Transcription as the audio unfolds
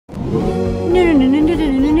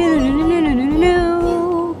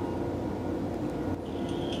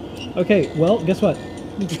Okay, well, guess what?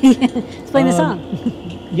 Let's play the song.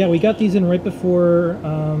 Yeah, we got these in right before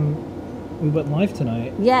we went live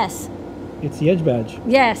tonight. Yes. It's the EdgeBadge.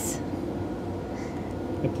 Yes.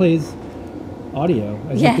 It plays audio,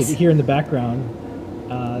 as you could hear in the background.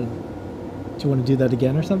 Do you want to do that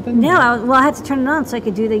again or something? No, I had to turn it on so I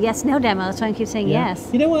could do the yes/no demo. That's why I keep saying yes.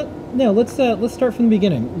 You know what? No, let's start from the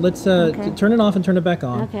beginning. Let's turn it off and turn it back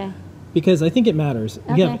on. Okay. Because I think it matters.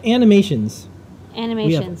 Okay. We have animations.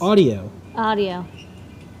 We have audio. Audio.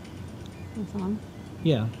 That's on.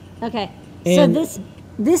 Yeah. Okay. And so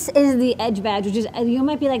this is the EdgeBadge, which is, you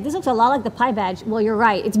might be like, this looks a lot like the Pi badge. Well, you're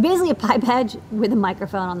right. It's basically a Pi badge with a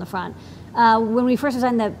microphone on the front. When we first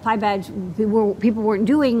designed the Pi badge, people weren't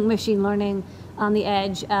doing machine learning on the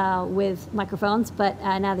edge with microphones, but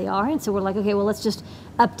now they are. And so we're like, okay, well, let's just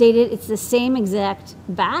update it. It's the same exact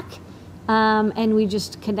back. And we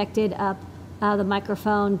just connected up the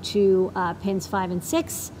microphone to pins 5 and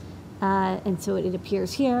 6. And so it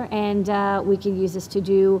appears here. And we can use this to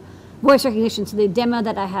do voice recognition. So the demo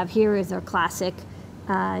that I have here is our classic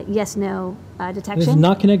yes/no detection. This is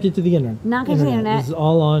not connected to the internet. Not connected to the internet. This is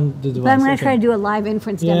all on the device. But I'm going to try to do a live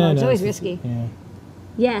inference demo. Yeah, it's always risky. Yeah.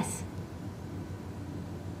 Yes.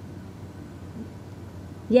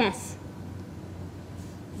 Yes.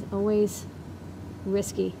 It's always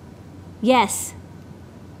risky. Yes.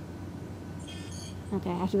 Okay,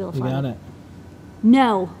 I have to be able to find it. You got it.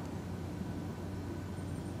 No.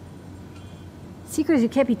 Secret is you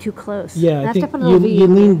can't be too close. Yeah, I think you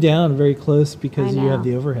lean down very close because you have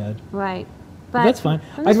the overhead. Right. But that's fine.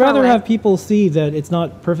 I'd rather have people see that it's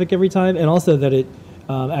not perfect every time and also that it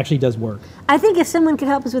actually does work. I think if someone could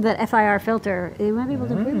help us with that FIR filter, they might be able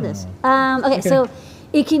to improve this. Okay, so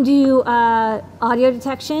it can do audio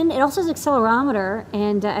detection. It also has accelerometer,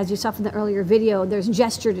 and as you saw from the earlier video, there's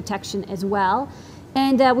gesture detection as well.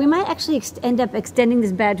 And we might actually end up extending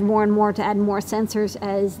this badge more and more to add more sensors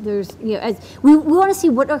as there's, as we want to see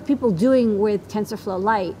what are people doing with TensorFlow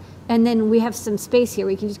Lite. And then we have some space here.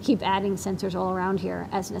 We can just keep adding sensors all around here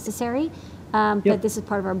as necessary. But this is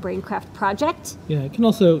part of our Braincraft project. Yeah, it can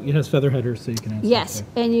also, it has feather headers so you can add Yes,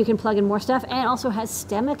 and you can plug in more stuff. And it also has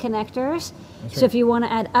STEMMA connectors. So if you want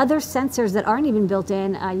to add other sensors that aren't even built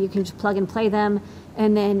in, you can just plug and play them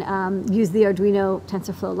and then use the Arduino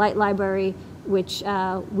TensorFlow Lite library, which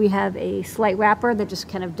we have a slight wrapper that just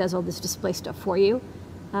kind of does all this display stuff for you.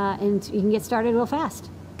 And you can get started real fast.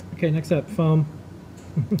 Okay, next up, foam.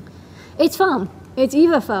 It's foam. It's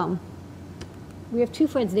EVA Foam. We have two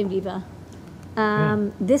friends named EVA.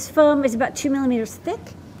 This foam is about 2 millimeters thick.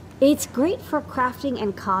 It's great for crafting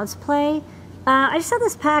and cosplay. I just saw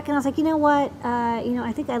this pack and I was like, you know what?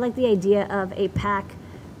 I think I like the idea of a pack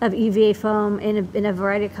of EVA foam in a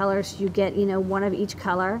variety of colors. You get, one of each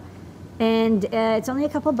color. And it's only a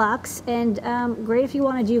couple bucks, and great if you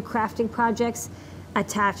want to do crafting projects,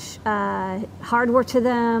 attach hardware to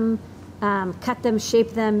them, cut them,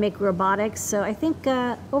 shape them, make robotics. So I think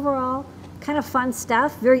overall, kind of fun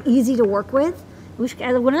stuff, very easy to work with. When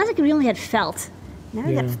I was a kid, we only had felt. Now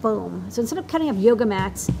we got foam. So instead of cutting up yoga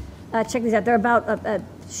mats, check these out. They're about a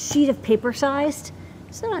sheet of paper sized.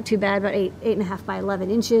 So not too bad, about 8.5 by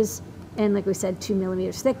 11 inches. And like we said, 2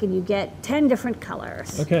 millimeters thick, and you get 10 different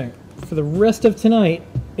colors. Okay. For the rest of tonight,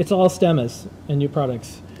 it's all STEMMAs and new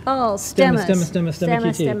products. Oh, STEMMAs.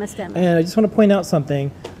 STEMMA. And I just want to point out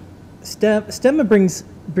something. STEMMA brings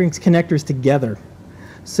connectors together.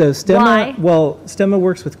 So STEMMA, STEMMA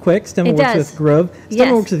works with Qwiic, STEMMA works with Grove,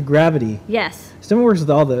 STEMMA works with Gravity. Yes. STEMMA works with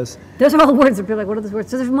all those. Those are all the words that people are like, what are those words?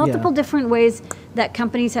 So there's multiple different ways that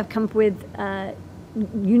companies have come up with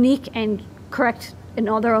unique and correct in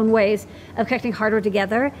all their own ways of connecting hardware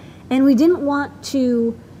together. And we didn't want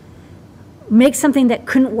to make something that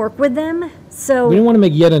couldn't work with them. So we didn't want to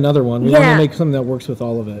make yet another one. We want to make something that works with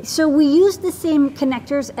all of it. So we used the same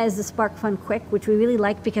connectors as the SparkFun Qwiic, which we really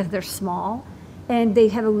like because they're small and they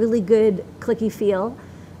have a really good clicky feel.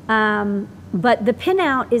 But the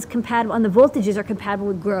pinout is compatible, and the voltages are compatible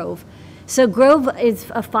with Grove. So Grove is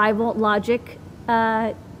a 5-volt logic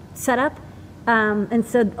setup. And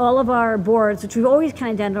so all of our boards, which we've always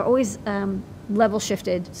kind of done, are always level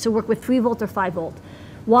shifted. So work with 3-volt or 5-volt.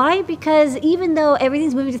 Why? Because even though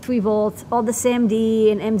everything's moving to 3 volts, all the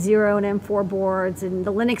SAMD and M0 and M4 boards and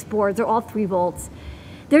the Linux boards are all 3 volts,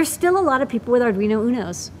 there's still a lot of people with Arduino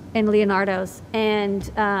Unos and Leonardos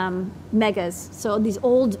and Megas. So these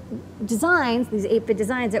old designs, these 8-bit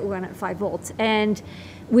designs that run at 5 volts. And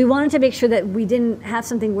we wanted to make sure that we didn't have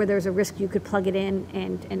something where there's a risk you could plug it in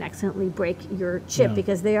and accidentally break your chip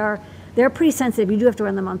because they're pretty sensitive. You do have to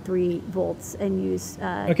run them on 3 volts and use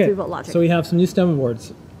 3-volt logic. So we have some new STEMMA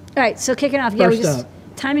boards. All right, so kicking off,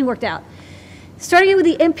 timing worked out. Starting with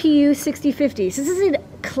the MPU 6050. So this is a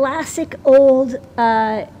classic old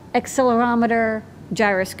accelerometer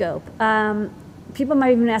gyroscope. People might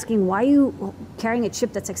have been asking, why are you carrying a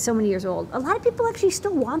chip that's like so many years old? A lot of people actually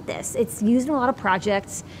still want this. It's used in a lot of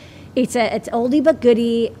projects. It's oldie but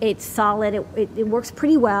goodie. It's solid. It works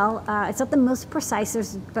pretty well. It's not the most precise.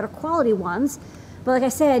 There's better quality ones. But like I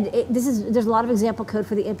said, there's a lot of example code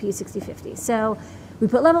for the MPU 6050. So we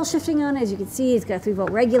put level shifting on it. As you can see, it's got a 3-volt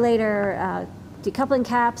regulator, decoupling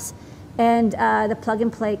caps, and the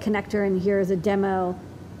plug-and-play connector. And here is a demo.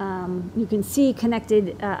 You can see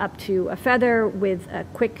connected up to a feather with a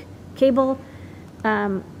Qwiic cable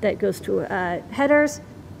that goes to headers.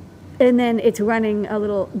 And then it's running a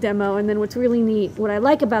little demo. And then what's really neat, what I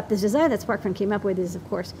like about this design that SparkFun came up with is, of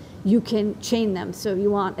course, you can chain them. So if you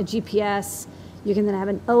want a GPS, you can then have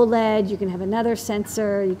an OLED, you can have another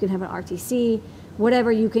sensor, you can have an RTC,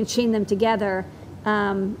 whatever, you can chain them together.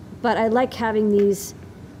 But I like having these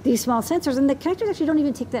small sensors, and the connectors actually don't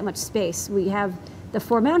even take that much space. We have the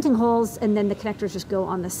 4 mounting holes, and then the connectors just go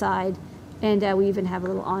on the side, and we even have a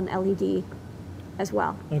little on LED as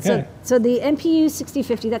well. Okay. So the MPU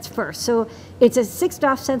 6050, that's first. So it's a 6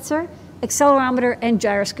 DOF sensor, accelerometer, and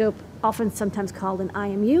gyroscope, often sometimes called an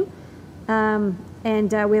IMU.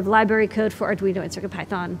 And we have library code for Arduino and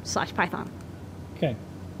CircuitPython/Python. Okay.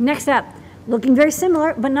 Next up, looking very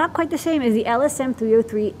similar, but not quite the same, is the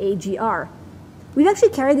LSM303 AGR. We've actually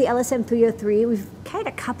carried the LSM303. We've carried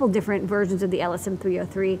a couple different versions of the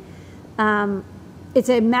LSM303. It's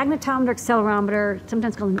a magnetometer accelerometer,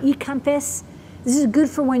 sometimes called an e-compass. This is good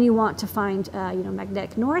for when you want to find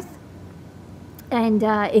magnetic north. And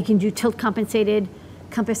it can do tilt compensated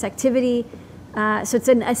compass activity. So it's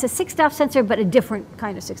a 6 DOF sensor, but a different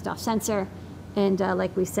kind of 6 DOF sensor. And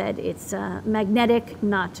like we said, it's magnetic,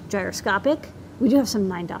 not gyroscopic. We do have some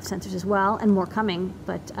 9 DOF sensors as well, and more coming.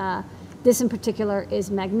 But this in particular is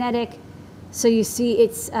magnetic. So you see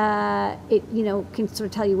it's, can sort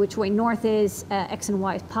of tell you which way north is. X and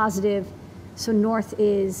Y is positive. So north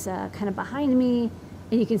is kind of behind me.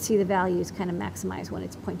 And you can see the values kind of maximize when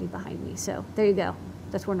it's pointing behind me. So there you go.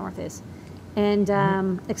 That's where north is. And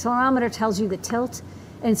accelerometer tells you the tilt.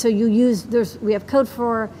 And so we have code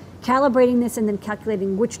for calibrating this and then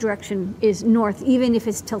calculating which direction is north, even if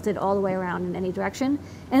it's tilted all the way around in any direction.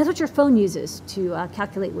 And that's what your phone uses to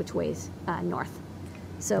calculate which way is north.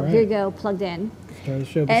 So here you go, plugged in. Star of the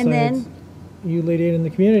show, besides and then, you lady in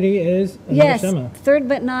the community, is another STEMMA. Third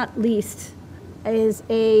but not least is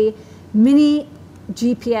a mini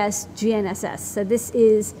GPS GNSS. So this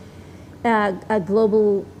is a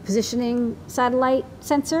global positioning satellite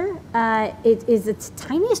sensor. It is the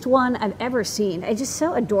tiniest one I've ever seen. It's just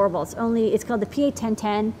so adorable. It's called the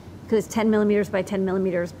PA1010 because it's 10 millimeters by 10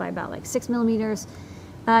 millimeters by about like 6 millimeters.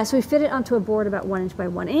 So we fit it onto a board about 1 inch by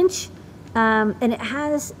 1 inch. And it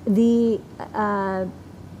has the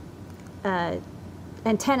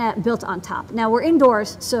antenna built on top. Now we're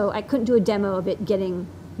indoors, so I couldn't do a demo of it getting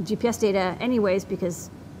GPS data anyways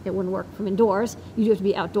because it wouldn't work from indoors. You do have to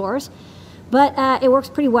be outdoors. But it works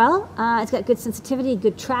pretty well. It's got good sensitivity,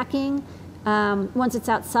 good tracking. Once it's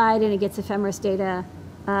outside and it gets ephemeris data,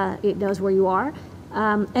 it knows where you are.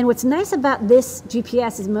 And what's nice about this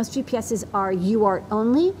GPS is most GPSs are UART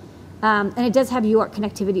only. And it does have UART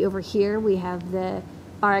connectivity over here. We have the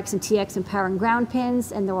RX and TX and power and ground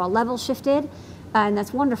pins, and they're all level shifted. And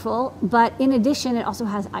that's wonderful. But in addition, it also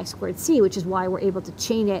has I2C, which is why we're able to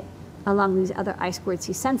chain it along these other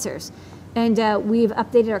I2C sensors. And we've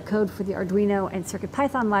updated our code for the Arduino and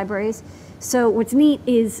CircuitPython libraries. So what's neat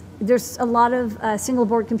is there's a lot of single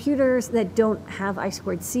board computers that don't have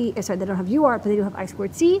I2C, they don't have UART, but they do have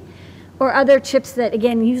I2C, or other chips that,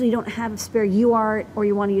 again, usually don't have spare UART, or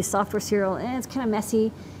you want to use software serial, and it's kind of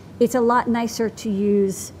messy. It's a lot nicer to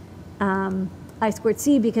use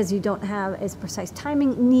I2C because you don't have as precise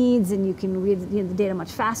timing needs, and you can read the data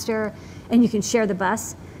much faster, and you can share the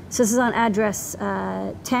bus. So this is on address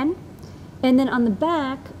 10. And then on the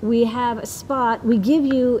back, we have a spot. We give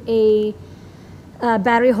you a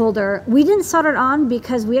battery holder. We didn't solder it on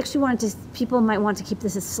because we actually wanted to, people might want to keep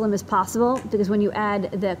this as slim as possible because when you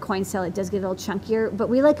add the coin cell, it does get a little chunkier. But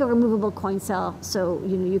we like a removable coin cell, so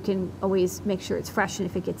you can always make sure it's fresh, and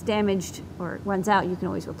if it gets damaged or it runs out, you can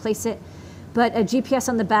always replace it. But a GPS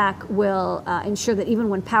on the back will ensure that even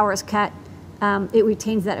when power is cut, it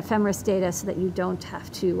retains that ephemeris data so that you don't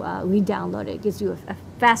have to re-download it. It gives you a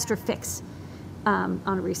faster fix on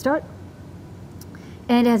a restart.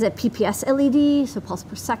 And it has a PPS LED, so pulse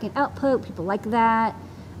per second output. People like that.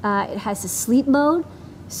 It has a sleep mode,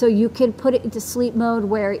 so you can put it into sleep mode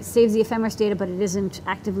where it saves the ephemeris data, but it isn't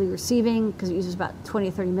actively receiving because it uses about 20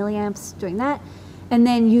 or 30 milliamps doing that. and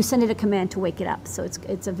then you send it a command to wake it up. So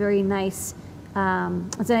it's a very nice,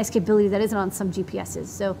 it's a nice capability that isn't on some GPSs.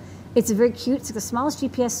 So it's very cute. It's the smallest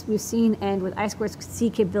GPS we've seen, and with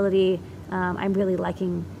I2C capability, I'm really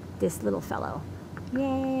liking this little fellow.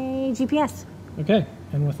 Yay, GPS. Okay,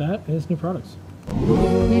 and with that is new products.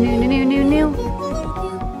 New. All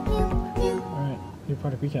right, new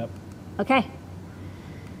product recap. Okay.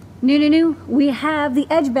 New. We have the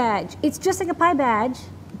EdgeBadge. It's just like a Pi badge,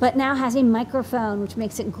 but now has a microphone, which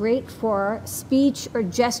makes it great for speech or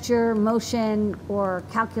gesture, motion, or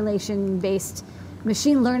calculation-based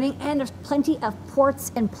machine learning. And there's plenty of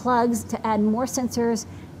ports and plugs to add more sensors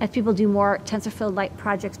as people do more TensorFlow Lite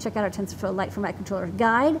projects. Check out our TensorFlow Lite for Microcontrollers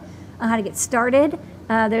guide on how to get started.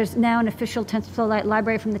 There's now an official TensorFlow Lite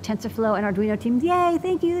library from the TensorFlow and Arduino teams. Yay,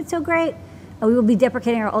 thank you, that's so great. We will be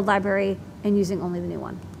deprecating our old library and using only the new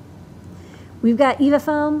one. We've got EVA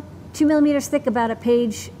Foam, 2 millimeters thick, about a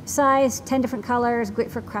page size, 10 different colors,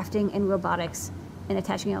 great for crafting and robotics and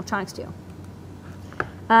attaching electronics to.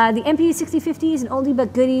 The MPU 6050 is an oldie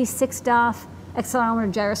but goodie 6-DOF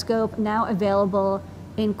accelerometer gyroscope, now available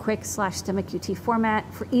in Qwiic/STEMMA QT format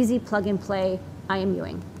for easy plug-and-play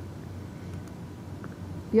IMUing.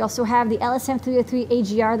 We also have the LSM303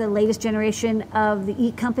 AGR, the latest generation of the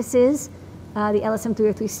e-compasses. The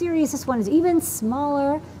LSM303 series, this one is even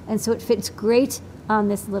smaller, and so it fits great on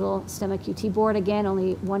this little STEMMA QT board. Again,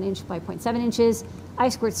 only 1 inch by 0.7 inches.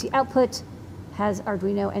 I2C output, has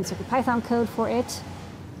Arduino and CircuitPython code for it.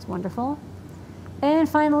 It's wonderful. And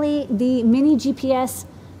finally, the mini GPS,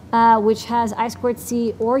 which has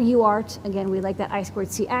I2C or UART. Again, we like that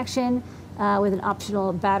I2C action with an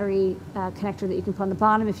optional battery connector that you can put on the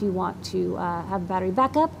bottom if you want to have battery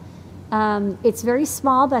backup. It's very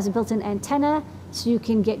small, but has a built-in antenna, so you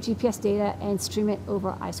can get GPS data and stream it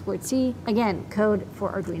over I2C. Again, code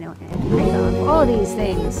for Arduino and Python for all of these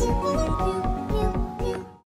things.